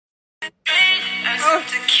The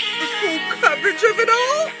full coverage of it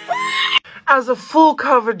all? As a full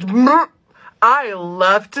coverage, I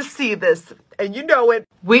love to see this. And you know it.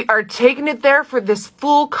 We are taking it there for this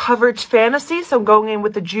full coverage fantasy. So I'm going in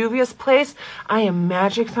with the Juvia's Place I Am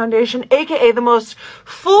Magic Foundation, aka the most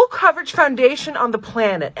full coverage foundation on the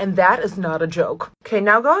planet. And that is not a joke. Okay,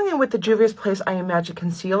 now going in with the Juvia's Place I Am Magic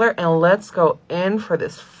Concealer. And let's go in for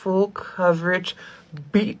this full coverage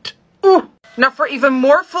beat. Ooh. Now for even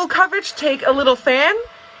more full coverage, take a little fan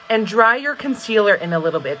and dry your concealer in a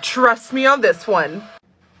little bit. Trust me on this one.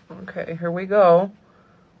 Okay, here we go.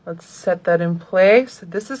 Let's set that in place.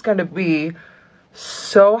 This is going to be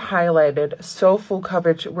so highlighted, so full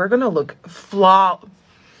coverage. We're going to look flawless.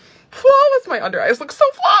 My under eyes look so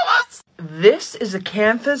flawless. This is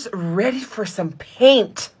Acanthus ready for some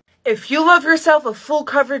paint. If you love yourself a full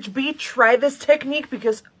coverage beat, try this technique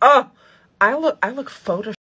because, I look Photoshop.